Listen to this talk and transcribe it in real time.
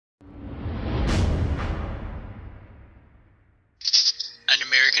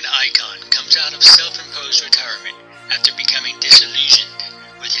icon comes out of self-imposed retirement after becoming disillusioned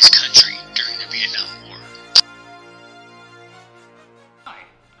with his country during the Vietnam War. Hi,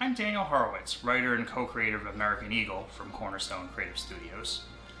 I'm Daniel Horowitz, writer and co-creator of American Eagle from Cornerstone Creative Studios.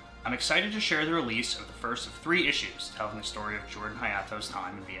 I'm excited to share the release of the first of 3 issues telling the story of Jordan Hayato's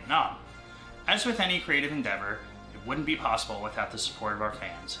time in Vietnam. As with any creative endeavor, it wouldn't be possible without the support of our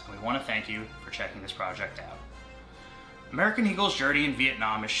fans, and we want to thank you for checking this project out. American Eagle's journey in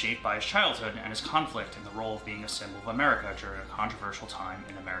Vietnam is shaped by his childhood and his conflict in the role of being a symbol of America during a controversial time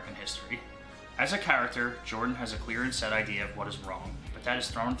in American history. As a character, Jordan has a clear and set idea of what is wrong, but that is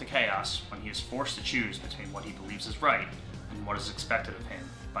thrown into chaos when he is forced to choose between what he believes is right and what is expected of him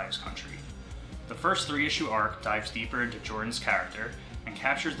by his country. The first 3-issue arc dives deeper into Jordan's character and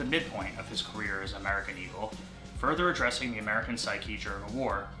captures the midpoint of his career as American Eagle, further addressing the American psyche during a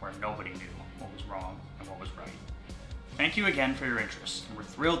war where nobody knew what was wrong and what was right. Thank you again for your interest, and we're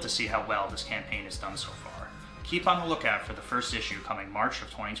thrilled to see how well this campaign has done so far. Keep on the lookout for the first issue coming March of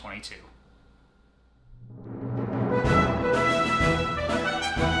 2022.